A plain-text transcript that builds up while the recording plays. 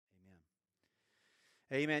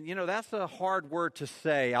Amen. You know, that's a hard word to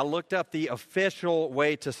say. I looked up the official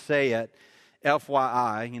way to say it,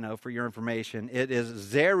 FYI, for your information. It is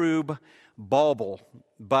Zerubbabel,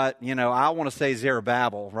 but, I want to say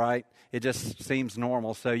Zerubbabel, right? It just seems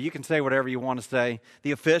normal. So you can say whatever you want to say.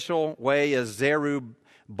 The official way is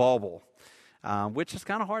Zerubbabel, which is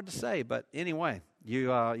kind of hard to say, but anyway, you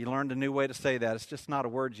learned a new way to say that. It's just not a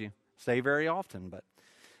word you say very often, but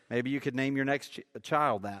maybe you could name your next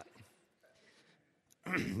child that.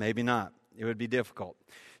 Maybe not. It would be difficult.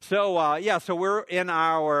 So, so we're in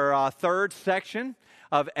our third section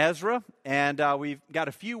of Ezra, and we've got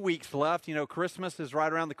a few weeks left. Christmas is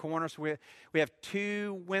right around the corner, so we have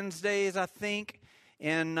 2 Wednesdays, I think,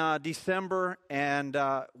 in December, and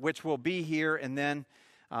which will be here, and then,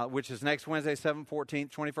 which is next Wednesday, 7th, 14th,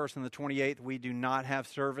 21st, and the 28th. We do not have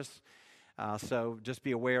service, so just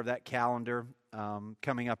be aware of that calendar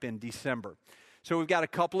coming up in December. So we've got a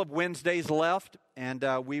couple of Wednesdays left, and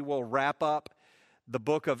we will wrap up the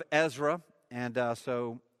book of Ezra, and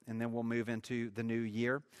then we'll move into the new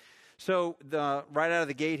year. So right out of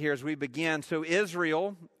the gate here as we begin, so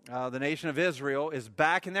Israel, the nation of Israel, is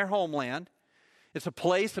back in their homeland. It's a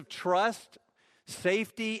place of trust,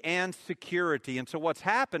 safety, and security. And so what's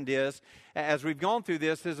happened is, as we've gone through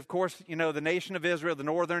this, is of course, the nation of Israel, the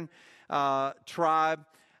northern tribe,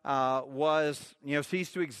 was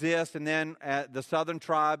ceased to exist, and then the southern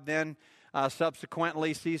tribe then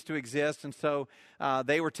subsequently ceased to exist, and so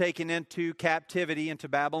they were taken into captivity, into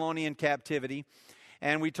Babylonian captivity,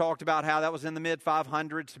 and we talked about how that was in the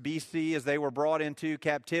mid-500s BC as they were brought into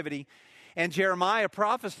captivity, and Jeremiah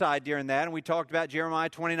prophesied during that, and we talked about Jeremiah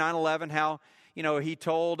 29:11, how he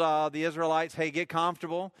told the Israelites, hey, get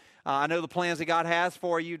comfortable. I know the plans that God has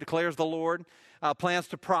for you, declares the Lord. Plans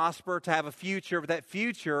to prosper, to have a future. But that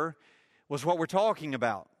future was what we're talking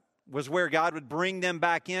about, was where God would bring them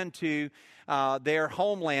back into their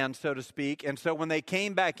homeland, so to speak. And so when they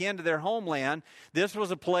came back into their homeland, this was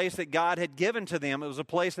a place that God had given to them. It was a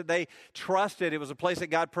place that they trusted. It was a place that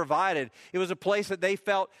God provided. It was a place that they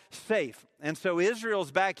felt safe. And so Israel's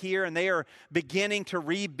back here, and they are beginning to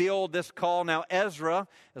rebuild this call. Now, Ezra,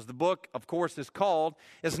 as the book, of course, is called,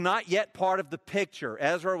 is not yet part of the picture.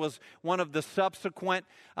 Ezra was one of the subsequent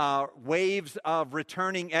waves of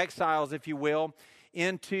returning exiles, if you will,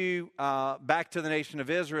 into back to the nation of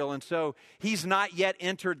Israel. And so he's not yet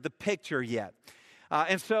entered the picture yet.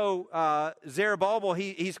 And so Zerubbabel,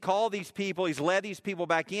 he's called these people, he's led these people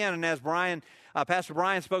back in. And as Pastor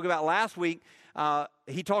Brian spoke about last week,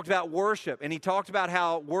 he talked about worship. And he talked about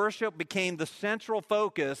how worship became the central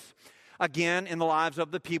focus again in the lives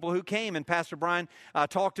of the people who came. And Pastor Brian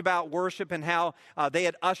talked about worship and how they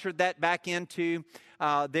had ushered that back into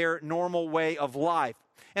their normal way of life.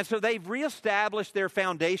 And so they've reestablished their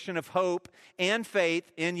foundation of hope and faith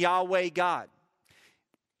in Yahweh God.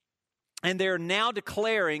 And they're now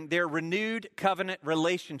declaring their renewed covenant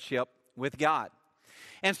relationship with God.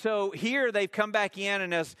 And so here they've come back in,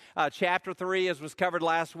 and as chapter 3, as was covered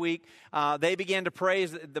last week, they began to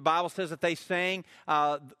praise. The Bible says that they sang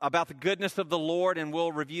about the goodness of the Lord, and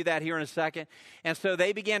we'll review that here in a second. And so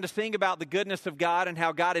they began to sing about the goodness of God and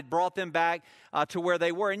how God had brought them back to where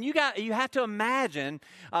they were. And you have to imagine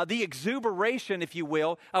the exuberation, if you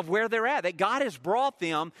will, of where they're at. That God has brought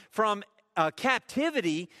them from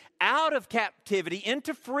captivity, out of captivity,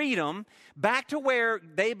 into freedom, back to where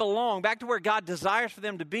they belong, back to where God desires for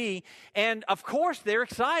them to be. And of course, they're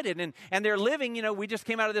excited and they're living, we just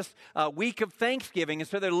came out of this week of Thanksgiving. And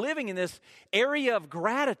so they're living in this area of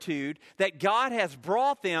gratitude that God has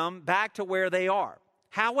brought them back to where they are.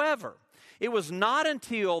 However, it was not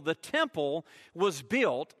until the temple was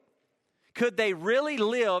built could they really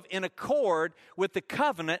live in accord with the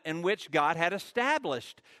covenant in which God had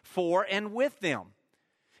established for and with them.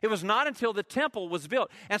 It was not until the temple was built.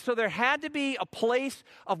 And so there had to be a place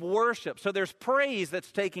of worship. So there's praise that's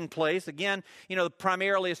taking place. Again,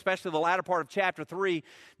 primarily, especially the latter part of chapter 3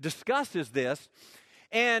 discusses this.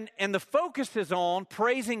 And the focus is on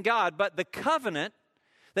praising God. But the covenant,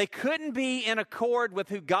 they couldn't be in accord with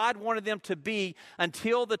who God wanted them to be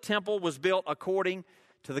until the temple was built according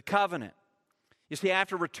to the covenant. You see,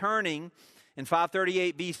 after returning in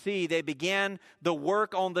 538 BC, they began the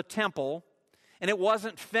work on the temple, and it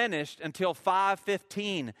wasn't finished until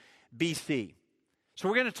 515 BC. So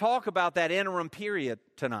we're going to talk about that interim period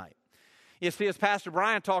tonight. You see, as Pastor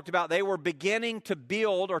Brian talked about, they were beginning to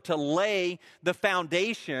build or to lay the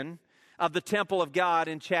foundation of the temple of God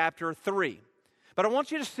in chapter 3. But I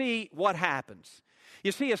want you to see what happens.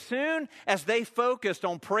 You see, as soon as they focused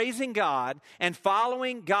on praising God and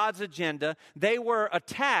following God's agenda, they were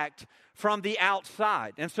attacked from the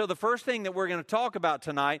outside. And so the first thing that we're going to talk about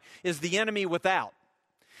tonight is the enemy without.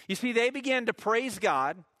 You see, they began to praise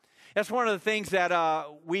God. That's one of the things that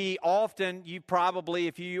we often, you probably,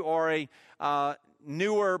 if you are a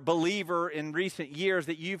newer believer in recent years,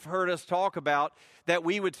 that you've heard us talk about, that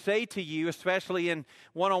we would say to you, especially in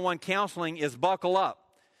one-on-one counseling, is buckle up.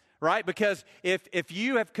 Right? Because if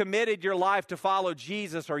you have committed your life to follow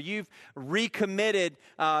Jesus, or you've recommitted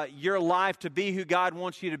your life to be who God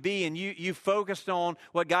wants you to be, and you focused on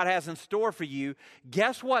what God has in store for you,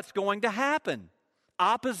 guess what's going to happen?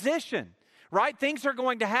 Opposition. Right? Things are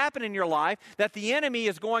going to happen in your life that the enemy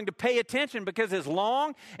is going to pay attention, because as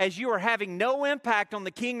long as you are having no impact on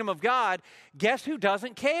the kingdom of God, guess who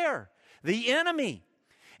doesn't care? The enemy.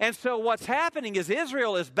 And so what's happening is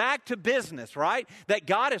Israel is back to business, right? That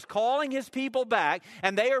God is calling his people back,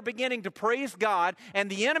 and they are beginning to praise God, and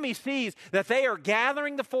the enemy sees that they are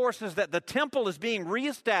gathering the forces, that the temple is being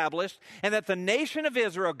reestablished, and that the nation of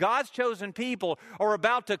Israel, God's chosen people, are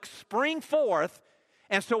about to spring forth.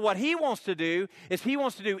 And so what he wants to do is he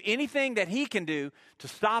wants to do anything that he can do to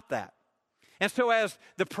stop that. And so as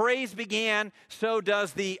the praise began, so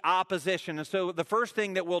does the opposition. And so the first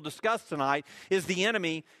thing that we'll discuss tonight is the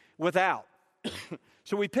enemy without.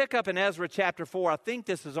 So we pick up in Ezra chapter 4. I think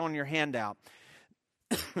this is on your handout.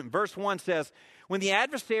 Verse 1 says, "When the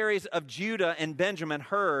adversaries of Judah and Benjamin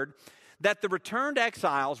heard that the returned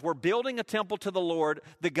exiles were building a temple to the Lord,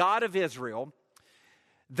 the God of Israel,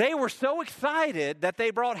 they were so excited that they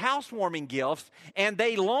brought housewarming gifts, and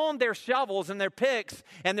they loaned their shovels and their picks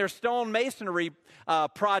and their stone masonry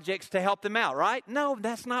projects to help them out," right? No,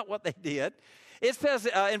 that's not what they did. It says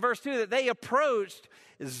in verse 2 that they approached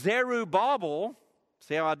Zerubbabel,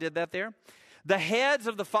 see how I did that there? The heads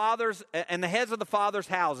of the fathers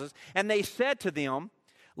houses, and they said to them,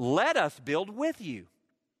 "Let us build with you,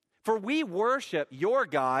 for we worship your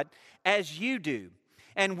God as you do.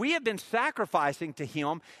 And we have been sacrificing to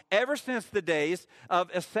him ever since the days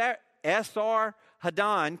of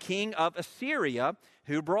Esarhaddon, king of Assyria,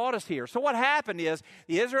 who brought us here." So what happened is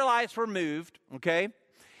the Israelites were moved, okay?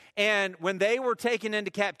 And when they were taken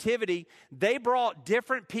into captivity, they brought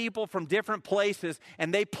different people from different places,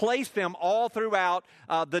 and they placed them all throughout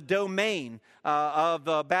the domain of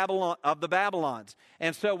the Babylons.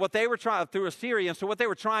 And so what they were trying through Assyria, and so what they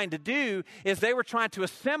were trying to do is they were trying to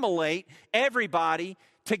assimilate everybody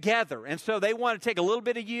together. And so they wanted to take a little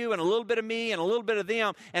bit of you and a little bit of me and a little bit of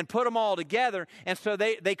them and put them all together. And so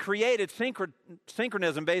they created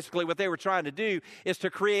synchronism. Basically what they were trying to do is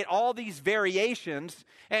to create all these variations,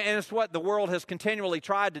 and it's what the world has continually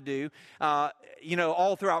tried to do,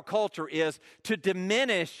 all throughout culture, is to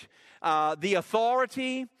diminish the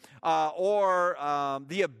authority or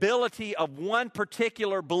the ability of one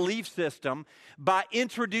particular belief system by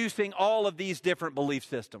introducing all of these different belief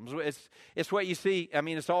systems. It's what you see. I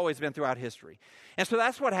mean, it's always been throughout history. And so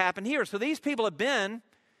that's what happened here. So these people have been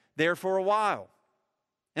there for a while.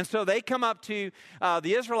 And so they come up to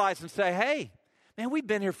the Israelites and say, "Hey, man, we've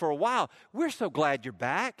been here for a while. We're so glad you're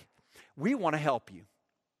back. We want to help you."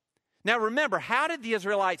 Now remember, how did the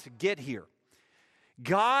Israelites get here?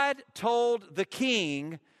 God told the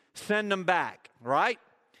king, send them back, right?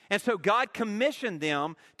 And so God commissioned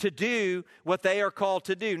them to do what they are called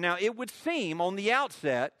to do. Now, it would seem on the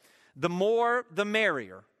outset, the more the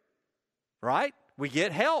merrier, right? We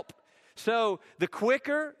get help. So the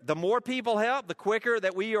quicker, the more people help, the quicker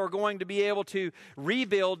that we are going to be able to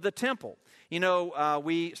rebuild the temple.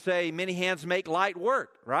 We say many hands make light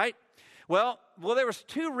work, right? Well, there was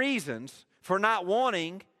two reasons for not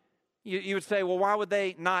wanting. You would say, well, why would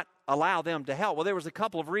they not allow them to help? Well, there was a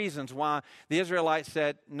couple of reasons why the Israelites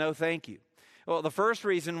said, no, thank you. Well, the first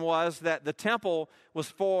reason was that the temple was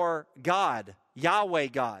for God, Yahweh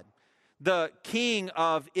God, the King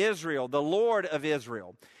of Israel, the Lord of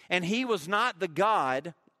Israel. And he was not the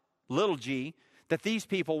God, little g, that these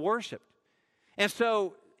people worshiped. And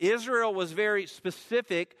so Israel was very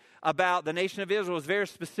specific about, the nation of Israel was very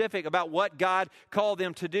specific about what God called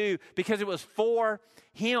them to do, because it was for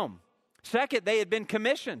him. Second, they had been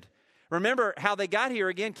commissioned. Remember how they got here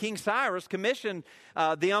again. King Cyrus commissioned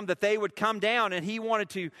them that they would come down, and he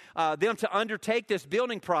wanted them to undertake this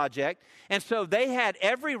building project. And so they had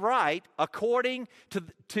every right, according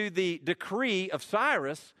to the decree of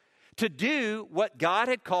Cyrus, to do what God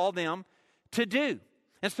had called them to do.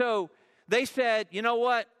 And so they said, you know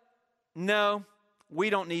what? No,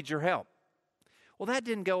 we don't need your help. Well, that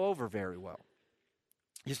didn't go over very well.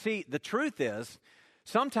 You see, the truth is,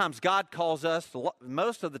 sometimes God calls us,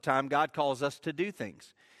 most of the time, God calls us to do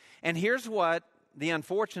things. And here's what the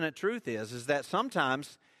unfortunate truth is that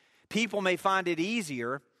sometimes people may find it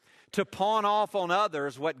easier to pawn off on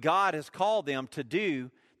others what God has called them to do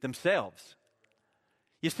themselves.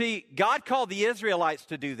 You see, God called the Israelites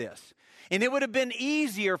to do this. And it would have been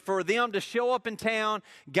easier for them to show up in town,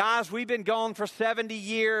 guys, we've been gone for 70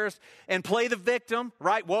 years, and play the victim,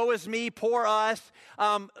 right? Woe is me, poor us.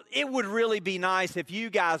 It would really be nice if you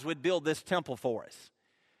guys would build this temple for us.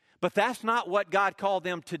 But that's not what God called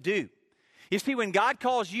them to do. You see, when God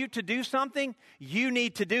calls you to do something, you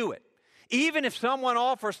need to do it. Even if someone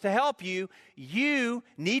offers to help you, you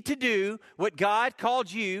need to do what God called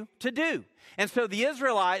you to do. And so the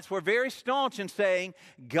Israelites were very staunch in saying,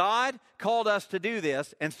 God called us to do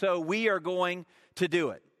this, and so we are going to do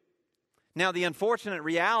it. Now, the unfortunate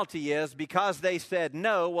reality is because they said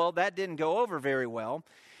no, well, that didn't go over very well.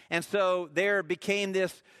 And so there became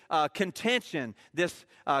this contention, this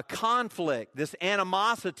conflict, this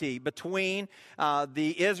animosity between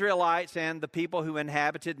the Israelites and the people who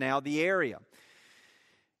inhabited now the area.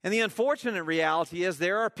 And the unfortunate reality is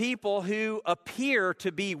there are people who appear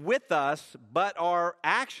to be with us but are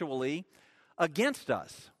actually against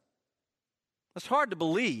us. It's hard to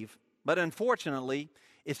believe, but unfortunately,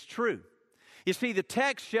 it's true. You see, the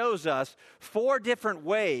text shows us 4 different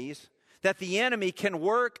ways that the enemy can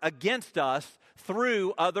work against us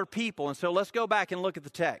through other people. And so let's go back and look at the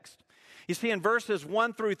text. You see, in verses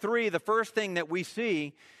 1 through 3, the first thing that we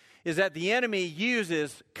see is that the enemy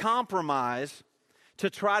uses compromise to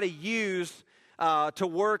try to use to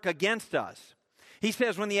work against us. He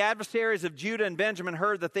says, when the adversaries of Judah and Benjamin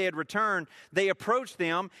heard that they had returned, they approached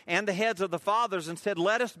them and the heads of the fathers and said,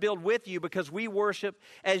 let us build with you because we worship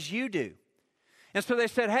as you do. And so they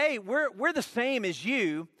said, hey, we're the same as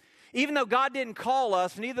you. Even though God didn't call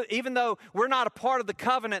us, and even though we're not a part of the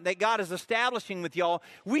covenant that God is establishing with y'all,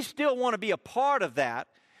 we still want to be a part of that.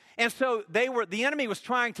 And so the enemy was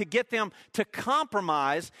trying to get them to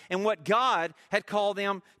compromise in what God had called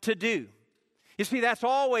them to do. You see, that's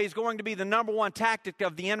always going to be the number one tactic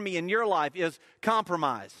of the enemy in your life is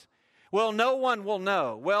compromise. Well, no one will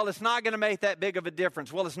know. Well, it's not going to make that big of a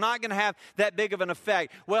difference. Well, it's not going to have that big of an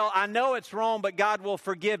effect. Well, I know it's wrong, but God will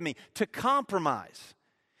forgive me. To compromise.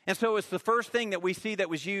 And so it's the first thing that we see that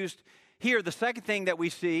was used here. The second thing that we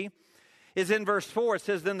see is in verse 4. It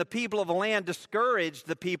says, then the people of the land discouraged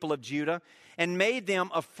the people of Judah and made them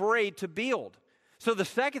afraid to build. So the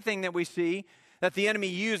second thing that we see that the enemy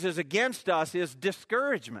uses against us is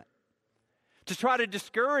discouragement. To try to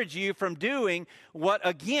discourage you from doing what,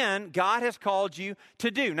 again, God has called you to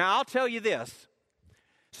do. Now, I'll tell you this.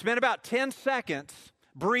 Spend about 10 seconds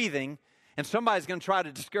breathing, and somebody's going to try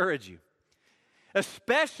to discourage you.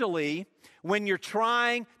 Especially when you're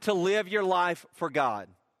trying to live your life for God.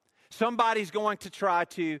 Somebody's going to try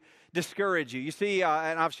to discourage you. You see,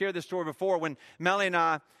 and I've shared this story before, when Melanie and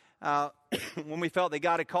I, when we felt that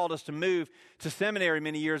God had called us to move to seminary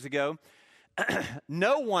many years ago,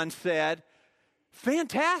 no one said,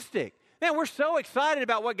 fantastic. Man, we're so excited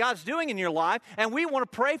about what God's doing in your life, and we want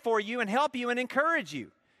to pray for you and help you and encourage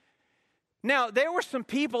you. Now, there were some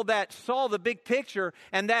people that saw the big picture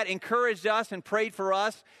and that encouraged us and prayed for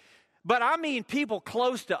us. But I mean people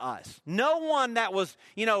close to us. No one that was,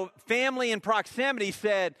 family in proximity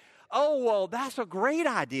said, oh, well, that's a great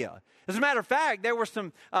idea. As a matter of fact, there were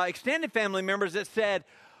some extended family members that said,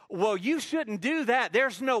 well, you shouldn't do that.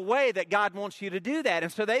 There's no way that God wants you to do that.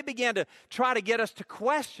 And so they began to try to get us to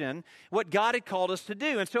question what God had called us to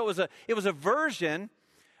do. And so it was a version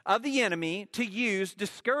of the enemy to use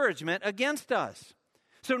discouragement against us.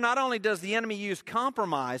 So not only does the enemy use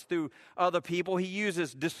compromise through other people, he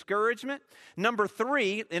uses discouragement. Number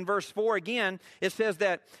 3, in verse 4 again, it says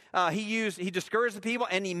that he discouraged the people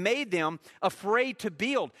and he made them afraid to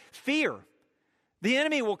build. Fear. The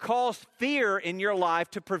enemy will cause fear in your life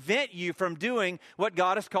to prevent you from doing what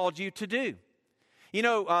God has called you to do.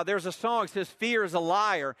 There's a song that says, fear is a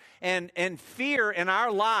liar. And fear in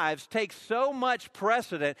our lives takes so much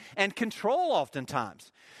precedent and control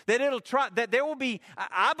oftentimes that there will be,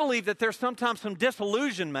 I believe that there's sometimes some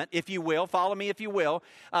disillusionment, if you will, follow me if you will,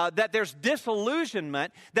 that there's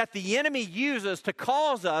disillusionment that the enemy uses to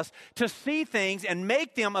cause us to see things and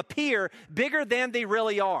make them appear bigger than they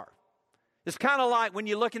really are. It's kind of like when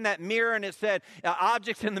you look in that mirror and it said,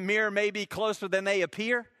 objects in the mirror may be closer than they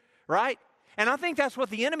appear, right? And I think that's what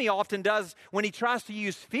the enemy often does when he tries to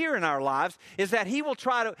use fear in our lives, is that he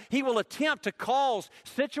will attempt to cause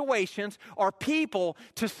situations or people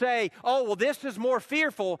to say, oh, well, this is more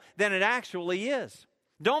fearful than it actually is.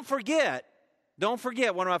 Don't forget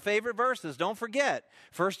one of my favorite verses. Don't forget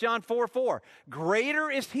 1 John 4:4. Greater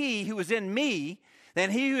is he who is in me than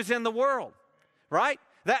he who is in the world, right?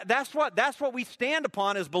 That's what we stand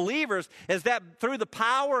upon as believers, is that through the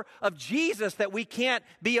power of Jesus that we can't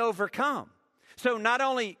be overcome. So not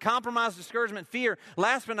only compromise, discouragement, fear,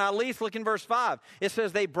 last but not least, look in verse 5. It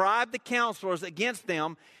says they bribed the counselors against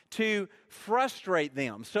them to frustrate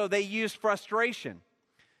them. So they used frustration.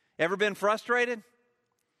 Ever been frustrated?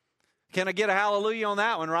 Can I get a hallelujah on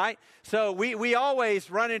that one, right? So we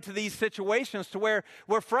always run into these situations to where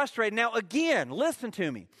we're frustrated. Now, again, listen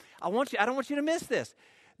to me. I don't want you to miss this.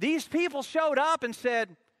 These people showed up and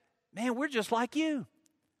said, man, we're just like you.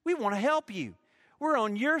 We want to help you. We're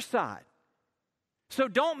on your side. So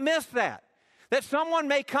don't miss that. That someone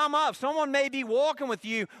may come up, someone may be walking with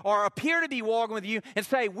you or appear to be walking with you and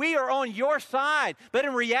say, we are on your side. But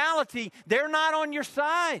in reality, they're not on your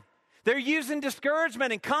side. They're using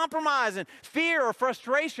discouragement and compromise and fear or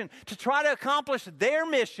frustration to try to accomplish their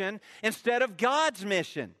mission instead of God's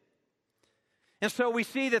mission. And so we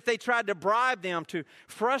see that they tried to bribe them to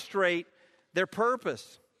frustrate their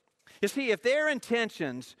purpose. You see, if their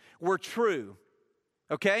intentions were true,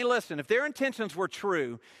 okay, listen, if their intentions were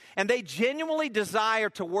true and they genuinely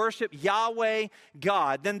desired to worship Yahweh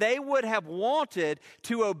God, then they would have wanted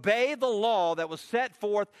to obey the law that was set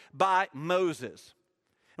forth by Moses.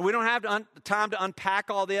 And we don't have time to unpack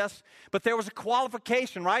all this, but there was a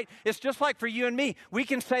qualification, right? It's just like for you and me. We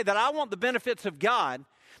can say that I want the benefits of God,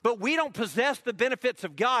 but we don't possess the benefits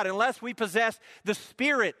of God unless we possess the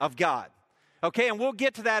Spirit of God. Okay, and we'll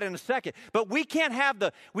get to that in a second. But we can't have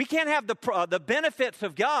the benefits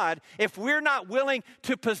of God if we're not willing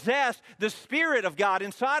to possess the Spirit of God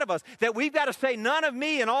inside of us. That we've got to say, none of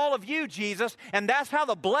me and all of you, Jesus, and that's how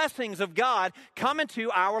the blessings of God come into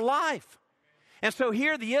our life. And so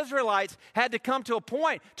here the Israelites had to come to a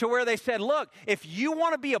point to where they said, look, if you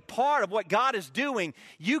want to be a part of what God is doing,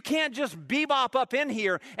 you can't just bebop up in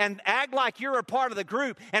here and act like you're a part of the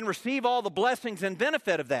group and receive all the blessings and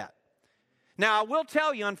benefit of that. Now, I will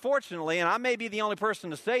tell you, unfortunately, and I may be the only person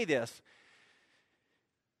to say this,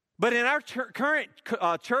 but in our current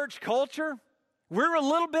church culture, we're a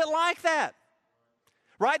little bit like that.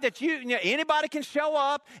 Right? That anybody can show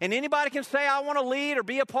up and anybody can say, I want to lead or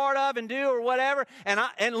be a part of and do or whatever.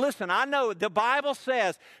 And listen, I know the Bible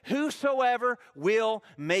says, whosoever will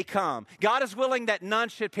may come. God is willing that none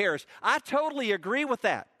should perish. I totally agree with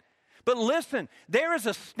that. But listen, there is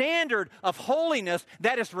a standard of holiness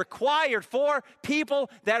that is required for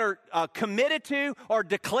people that are committed to or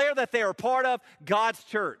declare that they are part of God's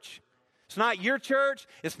church. It's not your church,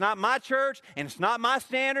 it's not my church, and it's not my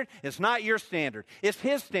standard, it's not your standard. It's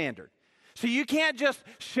His standard. So you can't just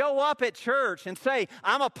show up at church and say,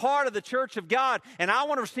 I'm a part of the church of God and I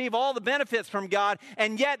want to receive all the benefits from God,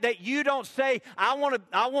 and yet that you don't say, I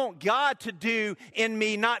want God to do in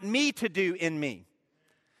me, not me to do in me.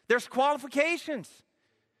 There's qualifications.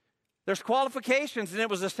 There's qualifications, and it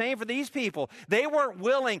was the same for these people. They weren't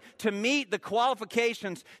willing to meet the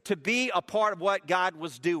qualifications to be a part of what God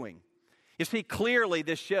was doing. You see, clearly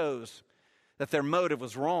this shows that their motive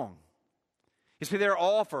was wrong. You see, their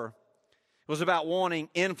offer was about wanting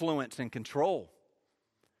influence and control.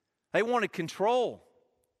 They wanted control.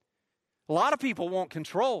 A lot of people want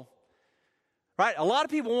control, right? A lot of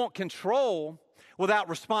people want control without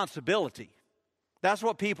responsibility. That's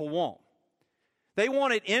what people want. They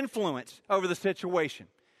wanted influence over the situation.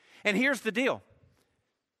 And here's the deal.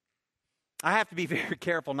 I have to be very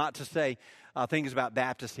careful not to say things about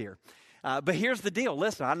Baptists here. But here's the deal.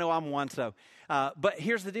 Listen, I know I'm one, but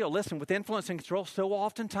here's the deal. Listen, with influence and control, so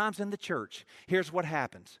oftentimes in the church, here's what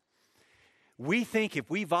happens. We think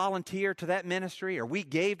if we volunteer to that ministry or we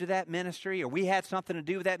gave to that ministry or we had something to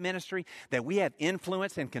do with that ministry, that we have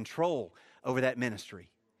influence and control over that ministry.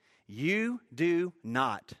 You do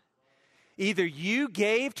not. Either you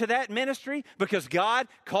gave to that ministry because God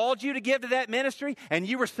called you to give to that ministry and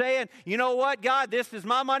you were saying, you know what, God, this is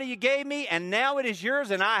my money you gave me and now it is yours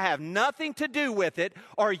and I have nothing to do with it,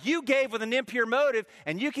 or you gave with an impure motive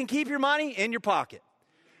and you can keep your money in your pocket,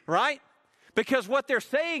 right? Because what they're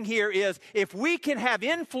saying here is if we can have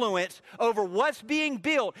influence over what's being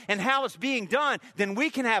built and how it's being done, then we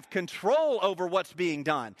can have control over what's being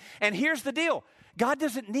done. And here's the deal. God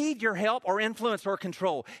doesn't need your help or influence or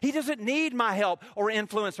control. He doesn't need my help or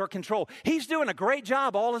influence or control. He's doing a great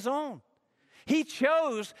job all His own. He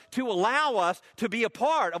chose to allow us to be a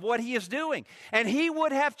part of what He is doing. And He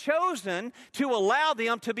would have chosen to allow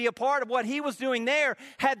them to be a part of what He was doing there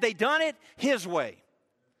had they done it His way.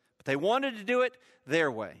 But they wanted to do it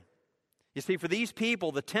their way. You see, for these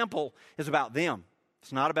people, the temple is about them.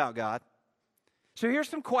 It's not about God. So here's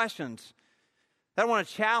some questions that I want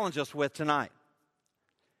to challenge us with tonight.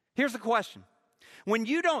 Here's the question. When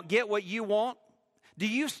you don't get what you want, do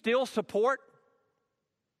you still support?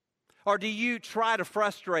 Or do you try to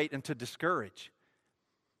frustrate and to discourage?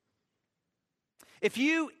 If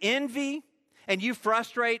you envy and you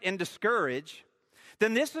frustrate and discourage,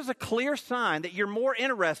 then this is a clear sign that you're more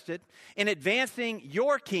interested in advancing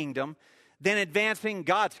your kingdom than advancing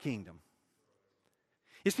God's kingdom.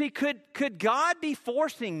 You see, could God be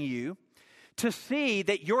forcing you to see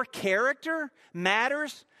that your character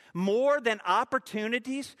matters more than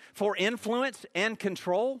opportunities for influence and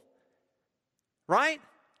control? Right?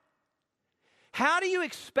 How do you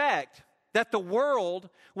expect that the world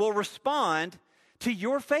will respond to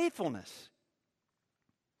your faithfulness?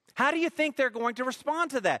 How do you think they're going to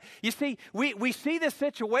respond to that? You see, we see this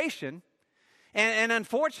situation, and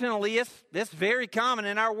unfortunately, it's very common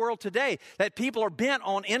in our world today that people are bent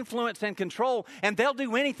on influence and control, and they'll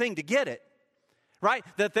do anything to get it. Right?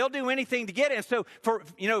 That they'll do anything to get it. And so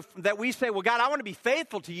that we say, well, God, I want to be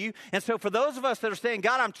faithful to you. And so for those of us that are saying,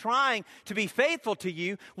 God, I'm trying to be faithful to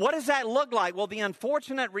you, what does that look like? Well, the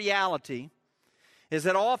unfortunate reality is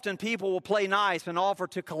that often people will play nice and offer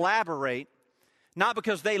to collaborate, not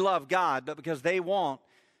because they love God, but because they want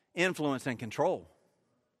influence and control.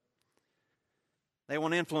 They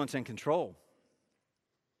want influence and control.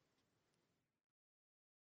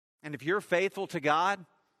 And if you're faithful to God,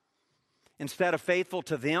 instead of faithful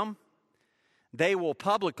to them, they will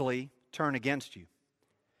publicly turn against you.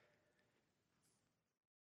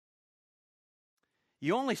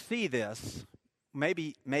 You only see this,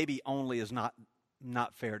 maybe only is not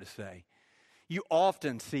fair to say. You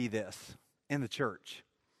often see this in the church.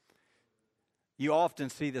 You often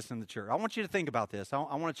see this in the church. I want you to think about this. I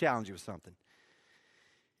want to challenge you with something.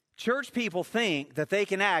 Church people think that they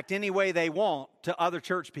can act any way they want to other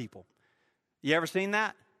church people. You ever seen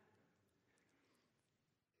that?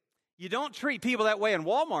 You don't treat people that way in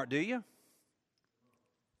Walmart, do you?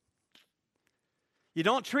 You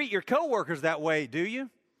don't treat your coworkers that way, do you?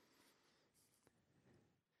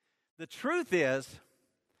 The truth is,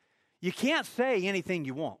 you can't say anything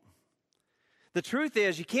you want. The truth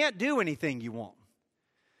is, you can't do anything you want.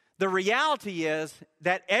 The reality is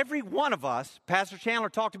that every one of us, Pastor Chandler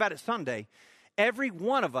talked about it Sunday, every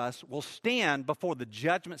one of us will stand before the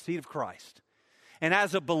judgment seat of Christ. And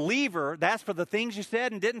as a believer, that's for the things you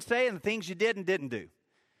said and didn't say and the things you did and didn't do.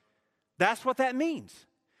 That's what that means.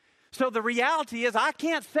 So the reality is I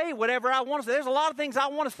can't say whatever I want to say. There's a lot of things I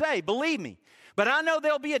want to say, believe me. But I know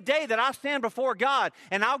there'll be a day that I stand before God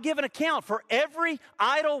and I'll give an account for every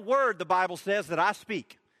idle word the Bible says that I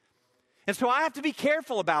speak. And so I have to be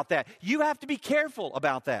careful about that. You have to be careful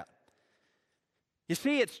about that. You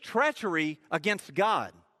see, it's treachery against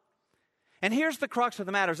God. And here's the crux of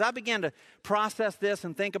the matter. As I began to process this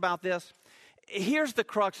and think about this, here's the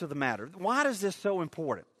crux of the matter. Why is this so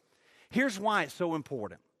important? Here's why it's so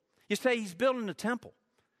important. You say he's building a temple.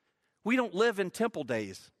 We don't live in temple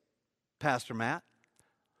days, Pastor Matt.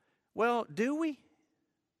 Well, do we?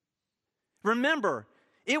 Remember,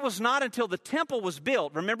 it was not until the temple was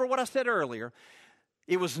built. Remember what I said earlier.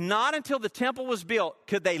 It was not until the temple was built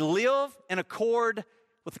could they live in accord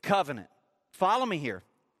with the covenant. Follow me here.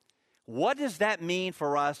 What does that mean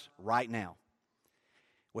for us right now?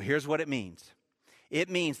 Well, here's what it means. It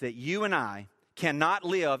means that you and I cannot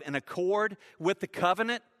live in accord with the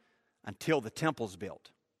covenant until the temple's built.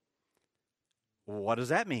 What does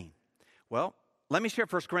that mean? Well, let me share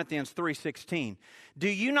 1 Corinthians 3:16. Do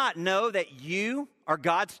you not know that you are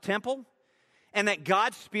God's temple and that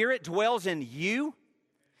God's Spirit dwells in you?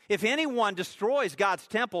 If anyone destroys God's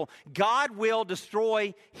temple, God will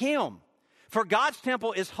destroy him. For God's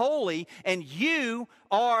temple is holy, and you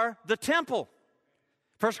are the temple.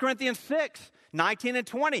 1 Corinthians 6:19 and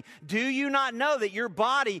 20. Do you not know that your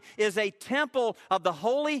body is a temple of the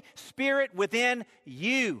Holy Spirit within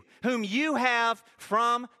you, whom you have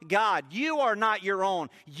from God? You are not your own.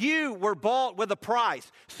 You were bought with a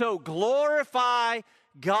price. So glorify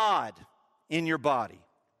God in your body.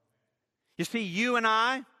 You see, you and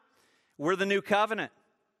I, we're the new covenant.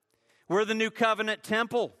 We're the new covenant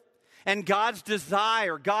temple. And God's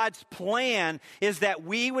desire, God's plan is that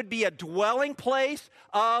we would be a dwelling place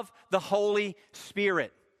of the Holy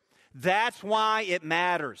Spirit. That's why it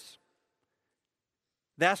matters.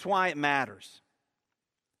 That's why it matters.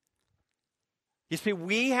 You see,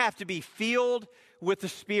 we have to be filled with the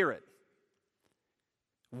Spirit.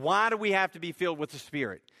 Why do we have to be filled with the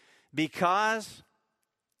Spirit? Because,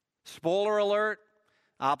 spoiler alert,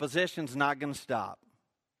 opposition's not going to stop.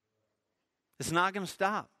 It's not going to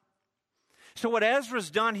stop. So what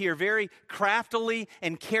Ezra's done here very craftily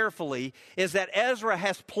and carefully is that Ezra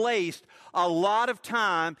has placed a lot of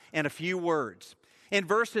time in a few words. in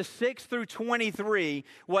verses 6 through 23,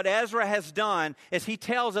 what Ezra has done is he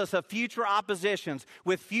tells us of future oppositions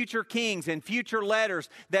with future kings and future letters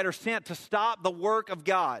that are sent to stop the work of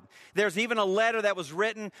God. There's even a letter that was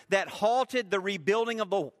written that halted the rebuilding of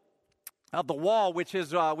the wall, which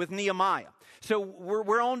is with Nehemiah. So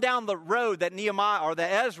we're on down the road that Nehemiah or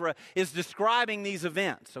that Ezra is describing these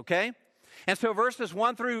events, okay? And so verses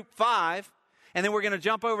 1 through 5, and then we're going to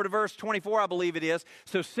jump over to verse 24, I believe it is.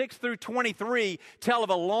 So 6 through 23 tell of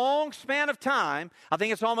a long span of time. I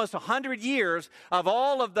think it's almost 100 years of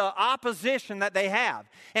all of the opposition that they have.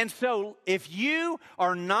 And so if you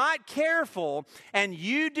are not careful and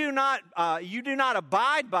you do not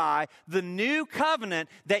abide by the new covenant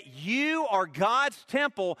that you are God's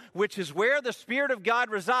temple, which is where the Spirit of God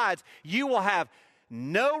resides, you will have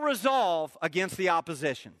no resolve against the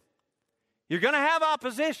opposition. You're going to have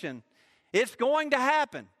opposition. It's going to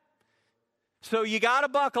happen. So you got to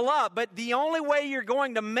buckle up. But the only way you're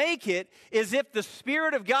going to make it is if the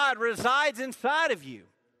Spirit of God resides inside of you.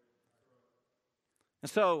 And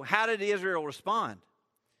so how did Israel respond?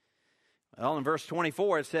 Well, in verse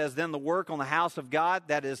 24 it says, "Then the work on the house of God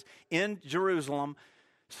that is in Jerusalem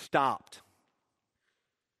stopped.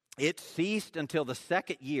 It ceased until the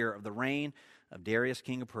second year of the reign of Darius,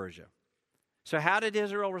 king of Persia." So how did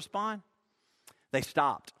Israel respond? They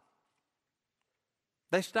stopped.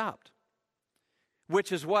 They stopped,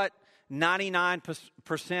 which is what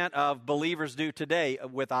 99% of believers do today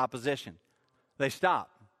with opposition. They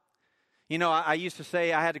stop. You know, I used to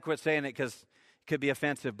say, I had to quit saying it because it could be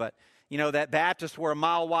offensive, but, you know, that Baptists were a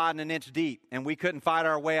mile wide and an inch deep, and we couldn't fight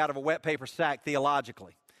our way out of a wet paper sack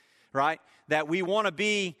theologically, right? That we want to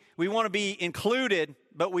be included,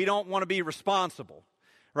 but we don't want to be responsible.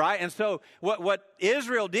 Right? And so what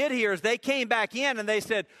Israel did here is they came back in and they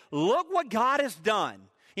said, look what God has done.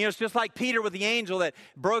 You know, it's just like Peter with the angel that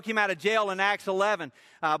broke him out of jail in Acts 11.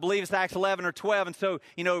 I believe it's Acts 11 or 12. And so,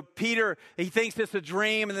 you know, Peter, he thinks it's a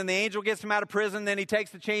dream, and then the angel gets him out of prison. Then he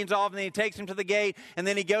takes the chains off, and then he takes him to the gate. And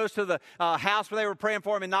then he goes to the house where they were praying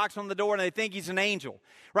for him and knocks on the door, and they think he's an angel.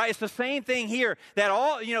 Right? It's the same thing here, that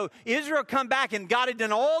Israel come back, and God had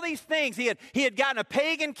done all these things. He had gotten a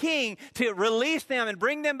pagan king to release them and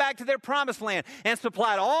bring them back to their promised land and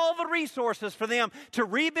supplied all the resources for them to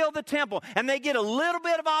rebuild the temple. And they get a little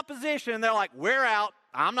bit of opposition, and they're like, we're out.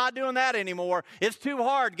 I'm not doing that anymore. It's too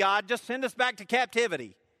hard, God. Just send us back to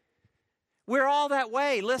captivity. We're all that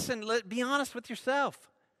way. Listen, be honest with yourself.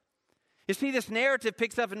 You see, this narrative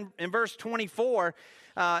picks up in verse 24,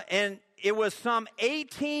 and it was some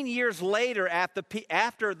 18 years later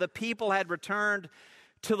after the people had returned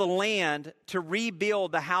to the land to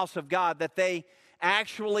rebuild the house of God that they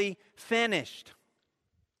actually finished.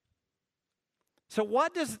 So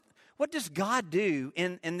what does God do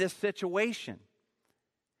in this situation?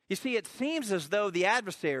 You see, it seems as though the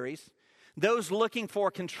adversaries, those looking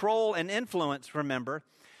for control and influence, remember,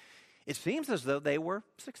 it seems as though they were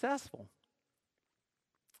successful.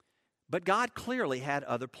 But God clearly had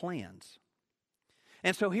other plans.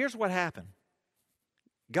 And so here's what happened.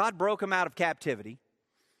 God broke them out of captivity,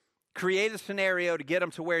 created a scenario to get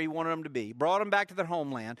them to where he wanted them to be, brought them back to their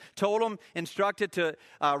homeland, told them, instructed to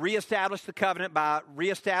reestablish the covenant by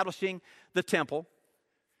reestablishing the temple.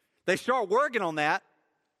 They start working on that,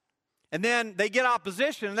 and then they get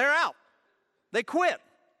opposition, and they're out. They quit.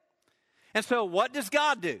 And so what does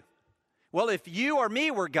God do? Well, if you or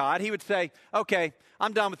me were God, he would say, okay,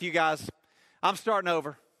 I'm done with you guys. I'm starting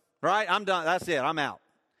over, right? I'm done. That's it. I'm out.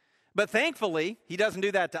 But thankfully, he doesn't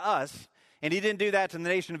do that to us. And he didn't do that to the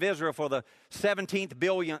nation of Israel for the 17th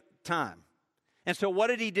billionth time. And so what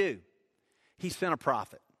did he do? He sent a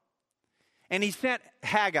prophet. And he sent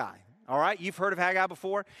Haggai. All right, you've heard of Haggai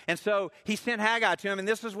before. And so he sent Haggai to him, and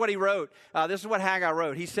this is what he wrote. This is what Haggai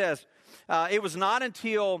wrote. He says, it was not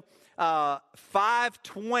until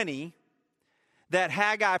 520 that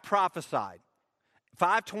Haggai prophesied.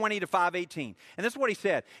 520 to 518. And this is what he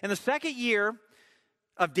said. In the second year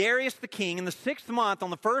of Darius the king, in the 6th month, on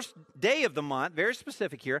the first day of the month, very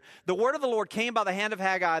specific here, the word of the Lord came by the hand of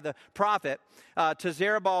Haggai the prophet to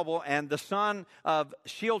Zerubbabel and the son of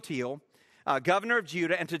Shealtiel, governor of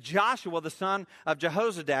Judah, and to Joshua the son of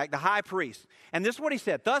Jehozadak, the high priest. And this is what he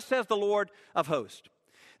said. Thus says the Lord of hosts,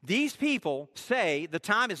 these people say the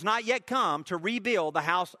time has not yet come to rebuild the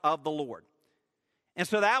house of the Lord. And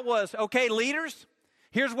so that was, okay, leaders,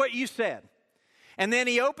 here's what you said. And then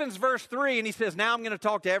he opens verse 3 and he says, now I'm going to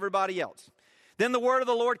talk to everybody else. Then the word of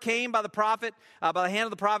the Lord came by the prophet, by the hand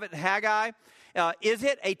of the prophet Haggai. Is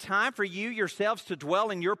it a time for you yourselves to dwell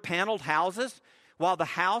in your paneled houses while the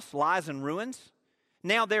house lies in ruins?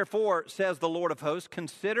 Now therefore, says the Lord of hosts,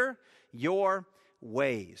 consider your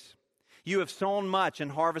ways. You have sown much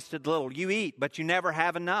and harvested little. You eat, but you never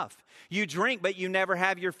have enough. You drink, but you never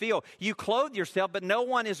have your fill. You clothe yourself, but no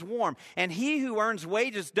one is warm. And he who earns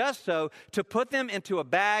wages does so to put them into a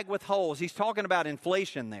bag with holes. He's talking about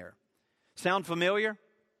inflation there. Sound familiar?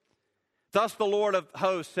 Thus the Lord of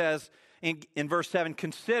hosts says in verse 7,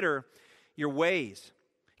 consider your ways.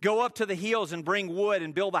 Go up to the hills and bring wood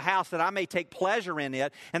and build a house that I may take pleasure in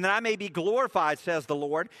it and that I may be glorified, says the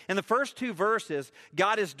Lord. In the first two verses,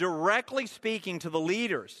 God is directly speaking to the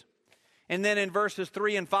leaders. And then in verses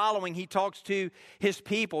 3 and following, he talks to his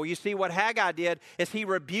people. You see, what Haggai did is he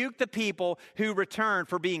rebuked the people who returned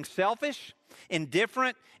for being selfish,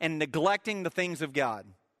 indifferent, and neglecting the things of God.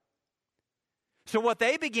 So what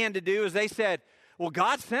they began to do is they said, well,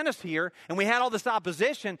 God sent us here, and we had all this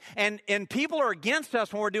opposition, and people are against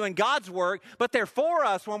us when we're doing God's work, but they're for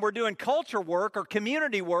us when we're doing culture work or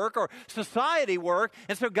community work or society work.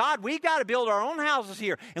 And so, God, we've got to build our own houses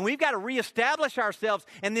here, and we've got to reestablish ourselves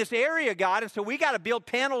in this area, God. And so we got to build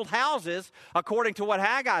paneled houses, according to what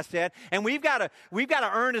Haggai said, and we've got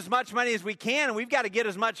to earn as much money as we can, and we've got to get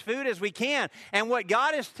as much food as we can. And what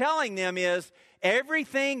God is telling them is,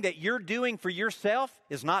 everything that you're doing for yourself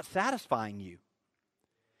is not satisfying you.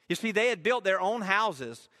 You see, they had built their own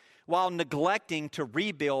houses while neglecting to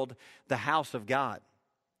rebuild the house of God.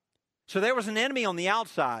 So there was an enemy on the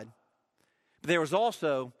outside, but there was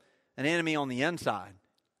also an enemy on the inside.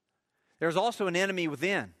 There was also an enemy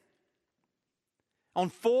within. On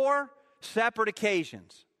four separate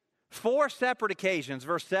occasions, verse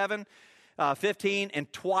 7, 15,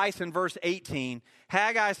 and twice in verse 18,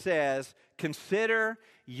 Haggai says, consider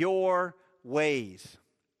your ways.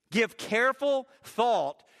 Give careful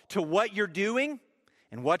thought to what you're doing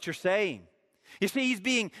and what you're saying. You see, he's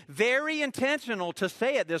being very intentional to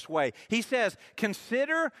say it this way. He says,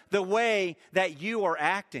 consider the way that you are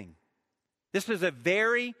acting. This is a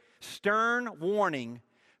very stern warning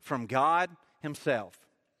from God himself.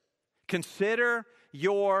 Consider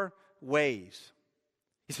your ways.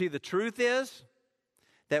 You see, the truth is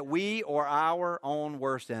that we are our own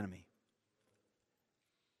worst enemy.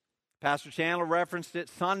 Pastor Chandler referenced it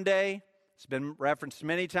Sunday. It's been referenced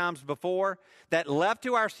many times before, that left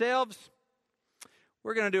to ourselves,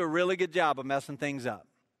 we're going to do a really good job of messing things up.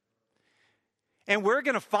 And we're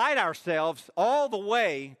going to fight ourselves all the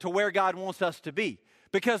way to where God wants us to be,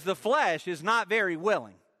 because the flesh is not very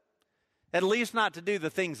willing, at least not to do the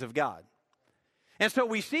things of God. And so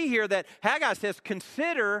we see here that Haggai says,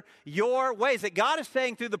 consider your ways. That God is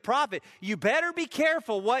saying through the prophet, you better be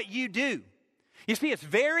careful what you do. You see, it's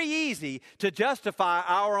very easy to justify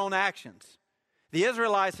our own actions. The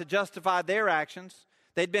Israelites had justified their actions.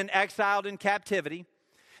 They'd been exiled in captivity.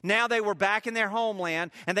 Now they were back in their homeland,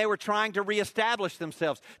 and they were trying to reestablish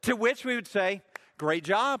themselves. To which we would say, great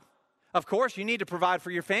job. Of course, you need to provide for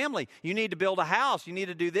your family. You need to build a house. You need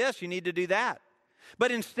to do this. You need to do that.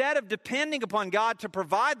 But instead of depending upon God to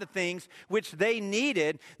provide the things which they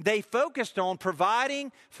needed, they focused on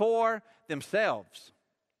providing for themselves.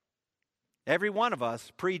 Every one of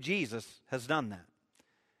us pre-Jesus has done that.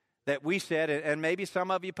 That we said, and maybe some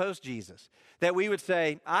of you post-Jesus, that we would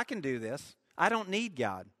say, I can do this. I don't need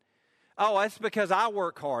God. Oh, it's because I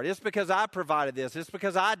work hard. It's because I provided this. It's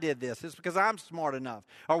because I did this. It's because I'm smart enough.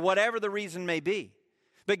 Or whatever the reason may be.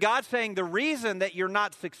 But God's saying the reason that you're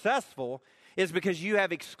not successful is because you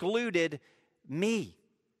have excluded me.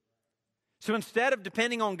 So instead of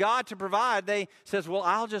depending on God to provide, they says, well,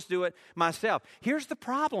 I'll just do it myself. Here's the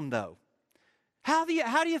problem, though. How do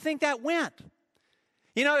you think that went?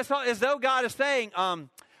 You know, it's as though God is saying, I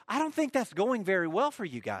don't think that's going very well for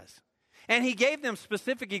you guys. And he gave them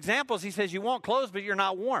specific examples. He says, you want clothes, but you're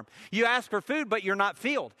not warm. You ask for food, but you're not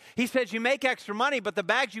filled. He says, you make extra money, but the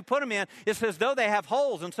bags you put them in, it's as though they have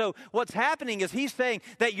holes. And so what's happening is he's saying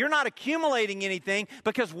that you're not accumulating anything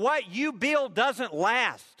because what you build doesn't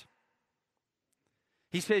last.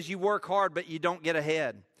 He says, you work hard, but you don't get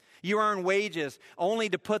ahead. You earn wages only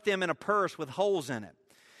to put them in a purse with holes in it.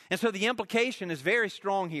 And so the implication is very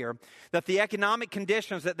strong here that the economic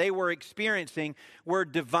conditions that they were experiencing were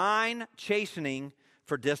divine chastening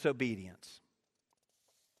for disobedience.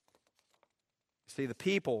 See, the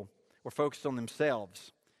people were focused on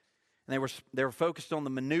themselves, and they were focused on the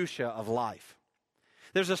minutia of life.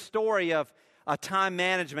 There's a story of a time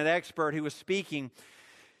management expert who was speaking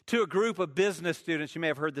to a group of business students. You may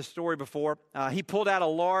have heard this story before. He pulled out a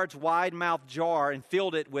large, wide-mouthed jar and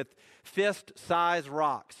filled it with fist-sized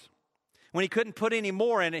rocks. When he couldn't put any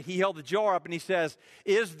more in it, he held the jar up and he says,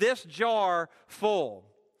 "Is this jar full?"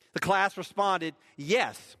 The class responded,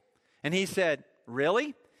 "Yes." And he said,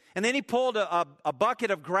 "Really?" And then he pulled a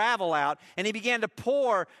bucket of gravel out, and he began to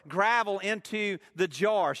pour gravel into the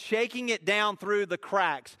jar, shaking it down through the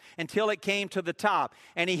cracks until it came to the top.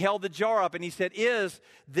 And he held the jar up, and he said, "Is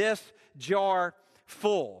this jar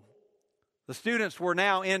full?" The students were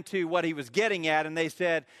now into what he was getting at, and they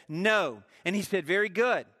said, "No." And he said, "Very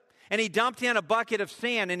good." And he dumped in a bucket of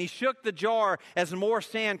sand, and he shook the jar as more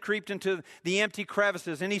sand creeped into the empty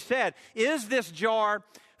crevices. And he said, "Is this jar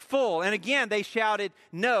full?" And again, they shouted,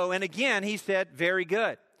 "No." And again, he said, "Very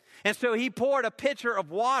good." And so he poured a pitcher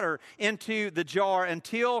of water into the jar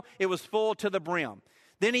until it was full to the brim.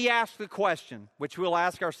 Then he asked the question, which we'll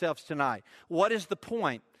ask ourselves tonight: what is the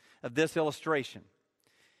point of this illustration?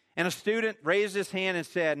 And a student raised his hand and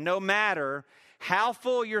said, "No matter how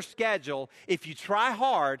full your schedule, if you try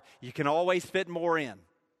hard, you can always fit more in."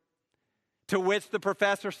 To which the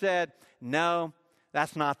professor said, "No,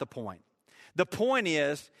 that's not the point. The point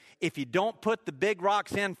is, if you don't put the big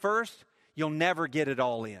rocks in first, you'll never get it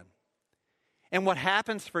all in." And what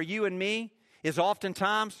happens for you and me is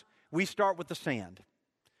oftentimes we start with the sand,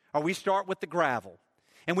 or we start with the gravel,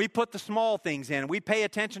 and we put the small things in, and we pay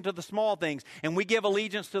attention to the small things, and we give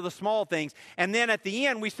allegiance to the small things. And then at the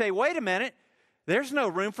end we say, "Wait a minute, there's no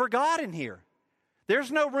room for God in here.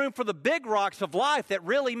 There's no room for the big rocks of life that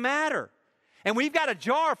really matter. And we've got a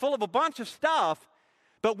jar full of a bunch of stuff,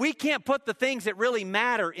 but we can't put the things that really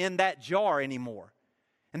matter in that jar anymore."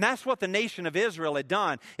 And that's what the nation of Israel had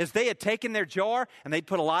done, is they had taken their jar and they'd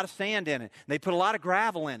put a lot of sand in it. And they put a lot of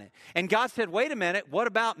gravel in it. And God said, "Wait a minute, what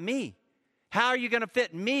about me? How are you going to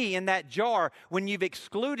fit me in that jar when you've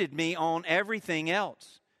excluded me on everything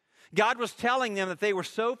else?" God was telling them that they were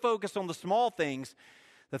so focused on the small things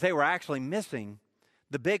that they were actually missing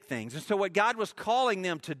the big things. And so what God was calling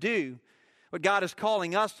them to do, what God is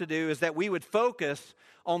calling us to do, is that we would focus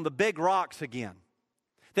on the big rocks again.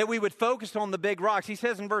 That we would focus on the big rocks. He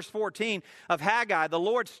says in verse 14 of Haggai, "The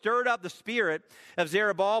Lord stirred up the spirit of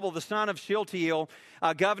Zerubbabel, the son of Shealtiel,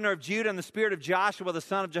 governor of Judah, and the spirit of Joshua, the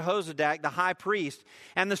son of Jehozadak, the high priest,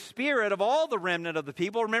 and the spirit of all the remnant of the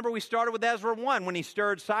people." Remember, we started with Ezra 1 when he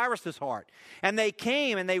stirred Cyrus's heart. "And they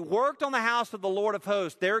came and they worked on the house of the Lord of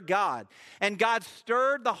hosts, their God. And God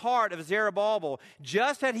stirred the heart of Zerubbabel,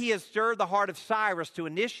 just as he had stirred the heart of Cyrus to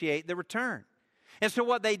initiate the return." And so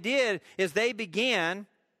what they did is they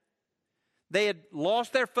had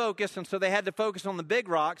lost their focus, and so they had to focus on the big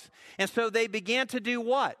rocks. And so they began to do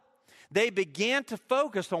what? They began to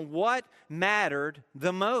focus on what mattered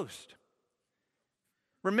the most.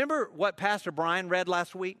 Remember what Pastor Brian read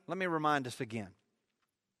last week? Let me remind us again.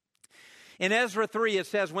 In Ezra 3, it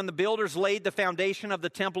says, "When the builders laid the foundation of the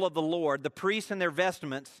temple of the Lord, the priests in their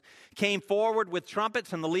vestments came forward with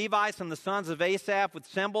trumpets, and the Levites and the sons of Asaph with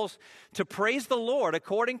cymbals to praise the Lord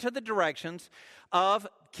according to the directions of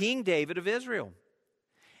King David of Israel.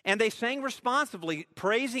 And they sang responsively,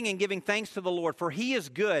 praising and giving thanks to the Lord, for he is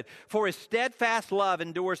good, for his steadfast love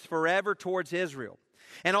endures forever towards Israel.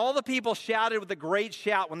 And all the people shouted with a great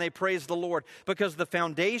shout when they praised the Lord, because the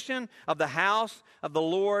foundation of the house of the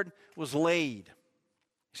Lord was laid."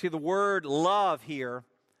 See, the word love here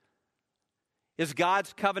is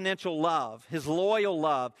God's covenantal love, his loyal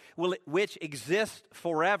love, which exists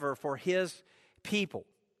forever for his people.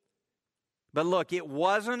 But look, it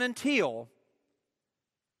wasn't until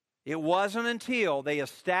they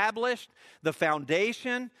established the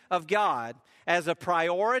foundation of God as a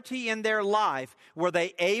priority in their life were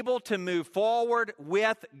they able to move forward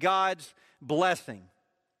with God's blessing.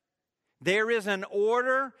 There is an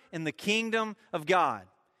order in the kingdom of God.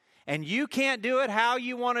 And you can't do it how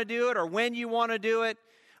you want to do it, or when you want to do it,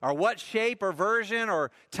 or what shape or version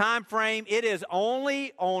or time frame. It is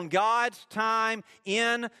only on God's time,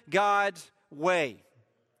 in God's way.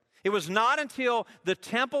 It was not until the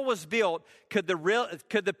temple was built could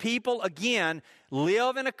the people again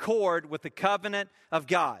live in accord with the covenant of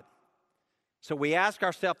God. So we ask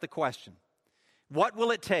ourselves the question, what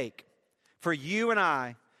will it take for you and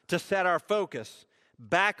I to set our focus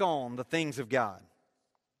back on the things of God?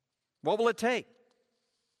 What will it take?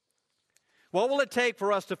 What will it take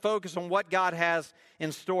for us to focus on what God has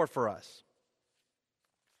in store for us?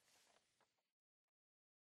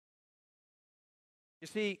 You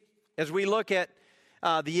see, as we look at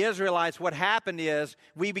the Israelites, what happened is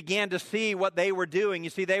we began to see what they were doing. You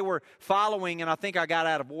see, they were following, and I think I got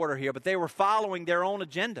out of order here, but they were following their own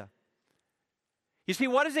agenda. You see,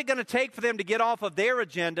 what is it going to take for them to get off of their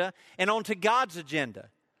agenda and onto God's agenda?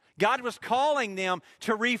 God was calling them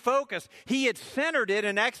to refocus. He had centered it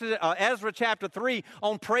in Ezra chapter 3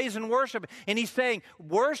 on praise and worship. And he's saying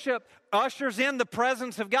worship ushers in the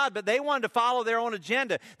presence of God. But they wanted to follow their own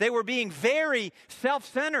agenda. They were being very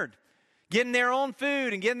self-centered. getting their own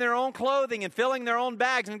food and getting their own clothing and filling their own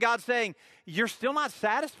bags. And God's saying, you're still not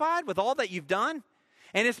satisfied with all that you've done?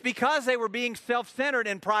 And it's because they were being self-centered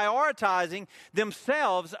and prioritizing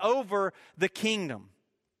themselves over the kingdom.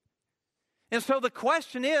 And so the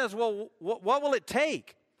question is, well, what will it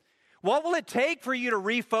take? What will it take for you to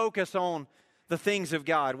refocus on the things of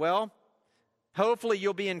God? Well, hopefully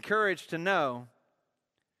you'll be encouraged to know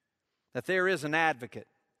that there is an advocate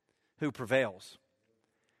who prevails.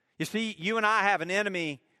 You see, you and I have an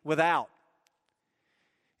enemy without.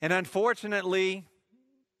 And unfortunately,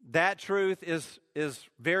 that truth is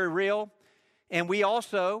very real. And we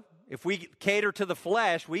also, if we cater to the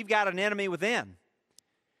flesh, we've got an enemy within.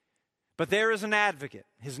 But there is an advocate.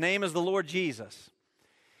 His name is the Lord Jesus.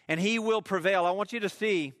 And he will prevail. I want you to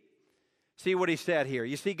see what he said here.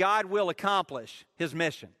 You see, God will accomplish his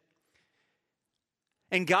mission.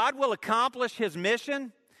 And God will accomplish his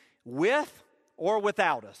mission with or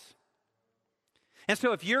without us. And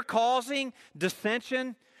so if you're causing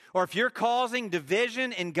dissension or if you're causing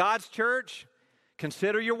division in God's church,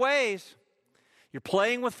 consider your ways. You're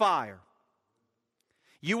playing with fire.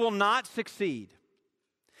 You will not succeed.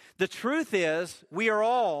 The truth is, we are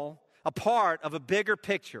all a part of a bigger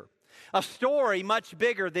picture, a story much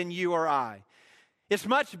bigger than you or I. It's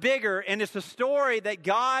much bigger, and it's a story that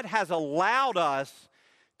God has allowed us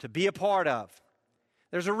to be a part of.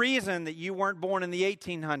 There's a reason that you weren't born in the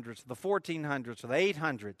 1800s, the 1400s, or the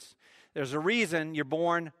 800s. There's a reason you're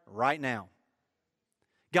born right now.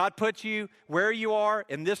 God put you where you are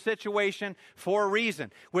in this situation for a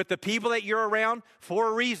reason, with the people that you're around for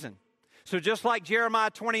a reason. So just like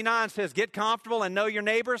Jeremiah 29 says, get comfortable and know your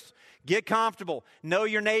neighbors, get comfortable, know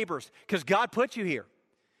your neighbors, because God put you here.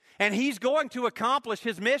 And he's going to accomplish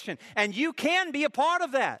his mission, and you can be a part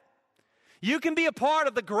of that. You can be a part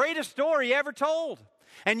of the greatest story ever told.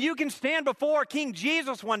 And you can stand before King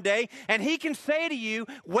Jesus one day, and he can say to you,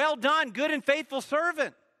 well done, good and faithful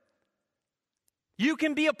servant. You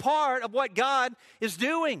can be a part of what God is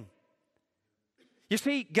doing. You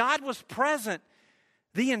see, God was present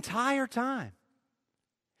the entire time.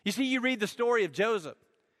 You see, you read the story of Joseph.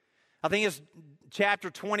 I think it's chapter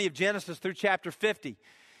 20 of Genesis through chapter 50.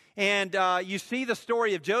 And you see the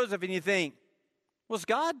story of Joseph and you think, was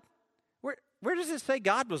God? Where does it say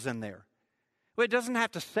God was in there? Well, it doesn't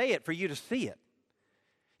have to say it for you to see it.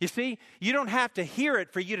 You see, you don't have to hear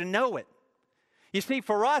it for you to know it. You see,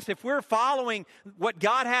 for us, if we're following what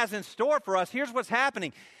God has in store for us, here's what's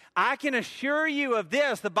happening. I can assure you of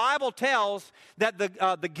this. The Bible tells that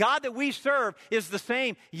the God that we serve is the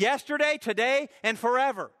same yesterday, today, and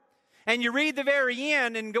forever. And you read the very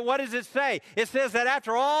end, and what does it say? It says that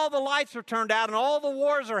after all the lights are turned out and all the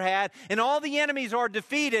wars are had and all the enemies are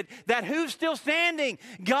defeated, that who's still standing?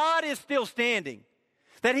 God is still standing.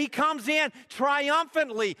 That he comes in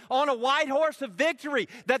triumphantly on a white horse of victory.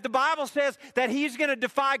 That the Bible says that he's going to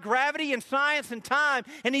defy gravity and science and time,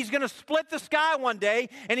 and he's going to split the sky one day,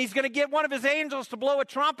 and he's going to get one of his angels to blow a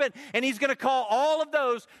trumpet, and he's going to call all of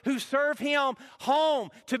those who serve him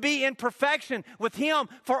home to be in perfection with him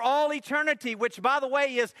for all eternity, which, by the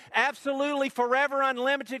way, is absolutely forever,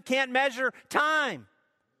 unlimited, can't measure time.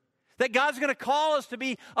 That God's going to call us to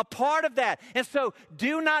be a part of that. And so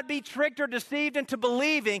do not be tricked or deceived into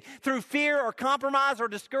believing through fear or compromise or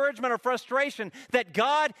discouragement or frustration that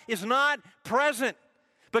God is not present.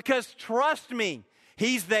 Because trust me,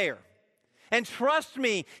 he's there. And trust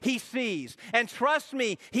me, he sees. And trust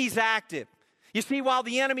me, he's active. You see, while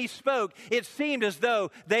the enemy spoke, it seemed as though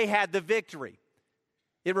they had the victory.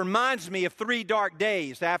 It reminds me of 3 dark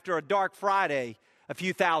days after a dark Friday a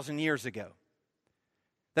few thousand years ago.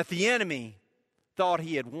 That the enemy thought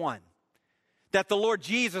he had won. That the Lord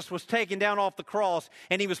Jesus was taken down off the cross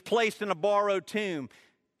and he was placed in a borrowed tomb.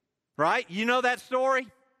 Right? You know that story?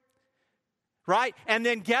 Right? And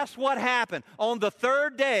then guess what happened? On the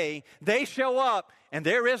 3rd day, they show up and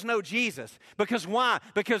there is no Jesus. Because why?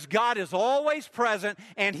 Because God is always present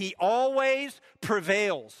and he always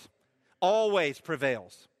prevails. Always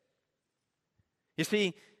prevails. You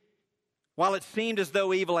see, while it seemed as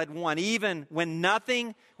though evil had won, even when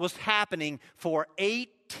nothing was happening for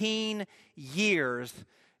 18 years,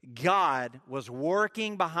 God was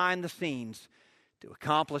working behind the scenes to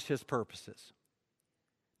accomplish his purposes.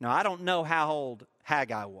 Now, I don't know how old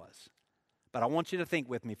Haggai was, but I want you to think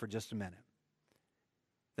with me for just a minute.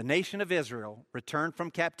 The nation of Israel returned from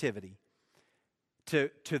captivity to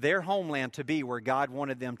their homeland to be where God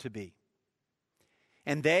wanted them to be.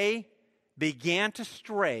 And they began to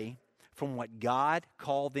stray from what God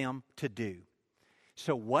called them to do.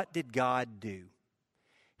 So what did God do?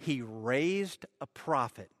 He raised a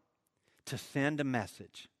prophet to send a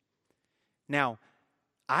message. Now,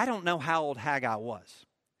 I don't know how old Haggai was,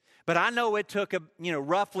 but I know it took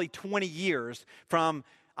roughly 20 years from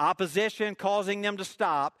opposition causing them to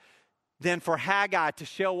stop, then for Haggai to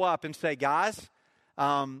show up and say, guys,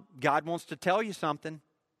 God wants to tell you something.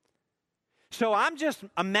 So I'm just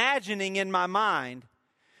imagining in my mind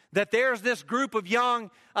that there's this group of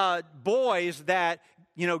young boys that,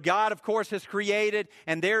 God, of course, has created,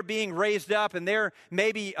 and they're being raised up, and they're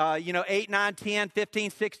maybe, 8, 9, 10,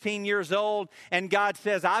 15, 16 years old, and God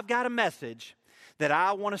says, I've got a message that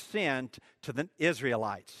I want to send to the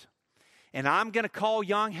Israelites, and I'm going to call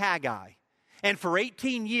young Haggai. And for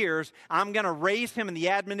 18 years, I'm going to raise him in the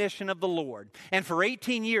admonition of the Lord. And for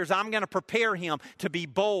 18 years, I'm going to prepare him to be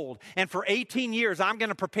bold. And for 18 years, I'm going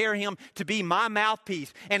to prepare him to be my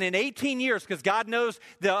mouthpiece. And in 18 years, because God knows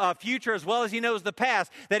the future as well as he knows the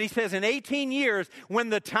past, that he says in 18 years,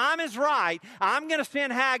 when the time is right, I'm going to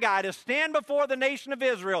send Haggai to stand before the nation of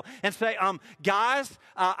Israel and say, guys,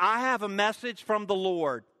 I have a message from the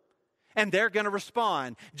Lord. And they're going to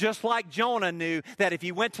respond, just like Jonah knew that if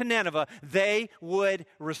he went to Nineveh, they would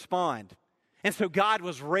respond. And so God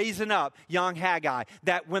was raising up young Haggai,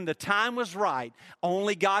 that when the time was right,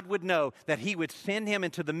 only God would know that he would send him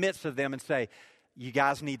into the midst of them and say, you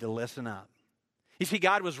guys need to listen up. You see,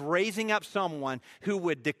 God was raising up someone who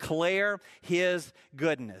would declare his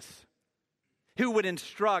goodness, who would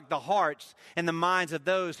instruct the hearts and the minds of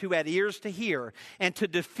those who had ears to hear, and to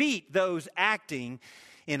defeat those acting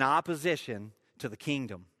in opposition to the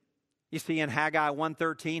kingdom. You see, in Haggai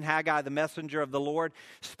 1:13, Haggai, the messenger of the Lord,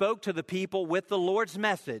 spoke to the people with the Lord's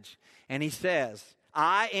message, and he says,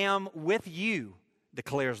 I am with you,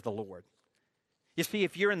 declares the Lord. You see,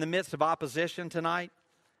 if you're in the midst of opposition tonight,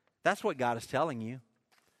 that's what God is telling you.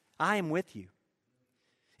 I am with you.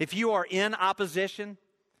 If you are in opposition,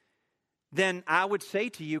 then I would say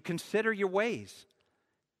to you, consider your ways,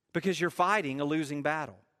 because you're fighting a losing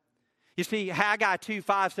battle. You see, Haggai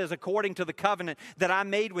 2:5 says, according to the covenant that I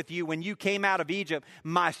made with you when you came out of Egypt,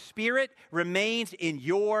 my spirit remains in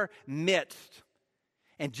your midst.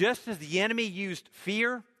 And just as the enemy used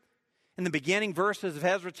fear in the beginning verses of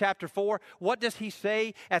Ezra chapter 4, what does he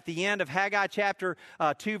say at the end of Haggai chapter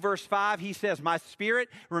 2 verse 5? He says, my spirit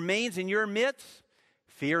remains in your midst.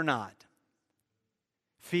 Fear not.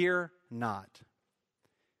 Fear not.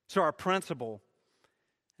 So our principle,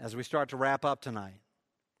 as we start to wrap up tonight,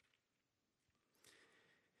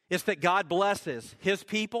 it's that God blesses his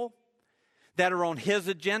people that are on his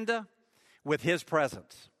agenda with his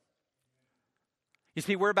presence. You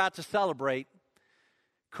see, we're about to celebrate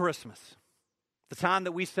Christmas, the time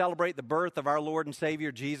that we celebrate the birth of our Lord and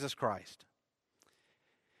Savior, Jesus Christ.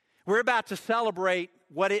 We're about to celebrate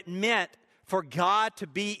what it meant for God to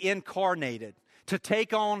be incarnated, to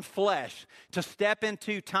take on flesh, to step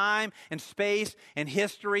into time and space and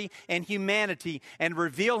history and humanity and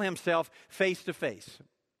reveal himself face to face.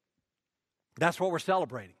 That's what we're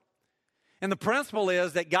celebrating. And the principle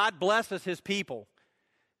is that God blesses his people.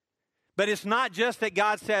 But it's not just that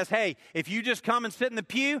God says, hey, if you just come and sit in the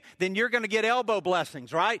pew, then you're going to get elbow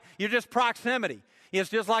blessings, right? You're just proximity. It's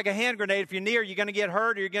just like a hand grenade. If you're near, you're going to get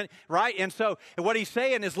hurt, or you're going to, right? And so what he's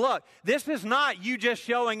saying is, look, this is not you just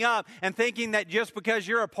showing up and thinking that just because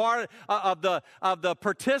you're a part of the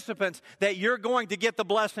participants that you're going to get the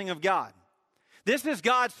blessing of God. This is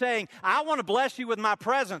God saying, I want to bless you with my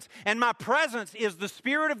presence. And my presence is the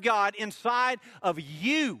Spirit of God inside of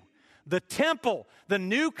you, the temple, the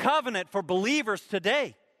new covenant for believers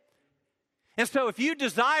today. And so if you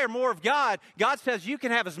desire more of God, God says you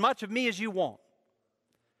can have as much of me as you want.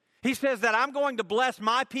 He says that I'm going to bless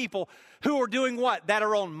my people who are doing what? That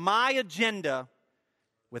are on my agenda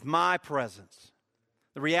with my presence.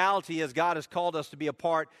 The reality is God has called us to be a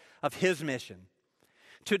part of his mission,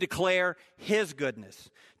 to declare his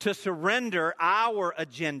goodness, to surrender our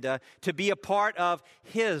agenda, to be a part of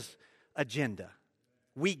his agenda.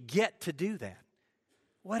 We get to do that.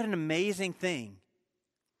 What an amazing thing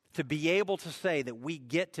to be able to say that we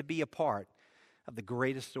get to be a part of the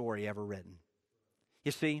greatest story ever written.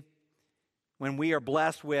 You see, when we are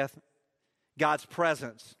blessed with God's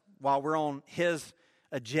presence while we're on his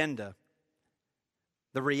agenda,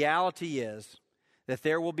 the reality is that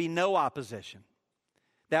there will be no opposition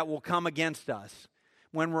that will come against us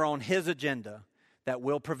when we're on his agenda that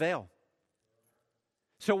will prevail.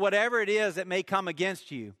 So whatever it is that may come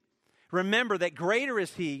against you, remember that greater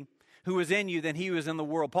is he who is in you than he who is in the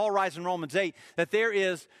world. Paul writes in Romans 8 that there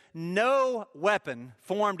is no weapon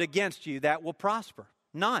formed against you that will prosper.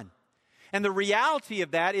 None. And the reality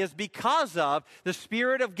of that is because of the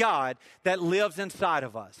Spirit of God that lives inside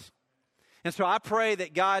of us. And so I pray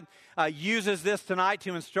that God uses this tonight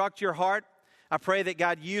to instruct your heart. I pray that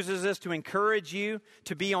God uses this to encourage you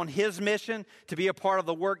to be on His mission, to be a part of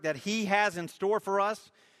the work that He has in store for us,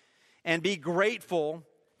 and be grateful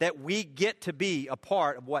that we get to be a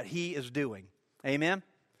part of what He is doing. Amen?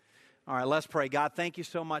 All right, let's pray. God, thank you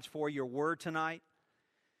so much for your word tonight.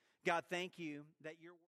 God, thank you that your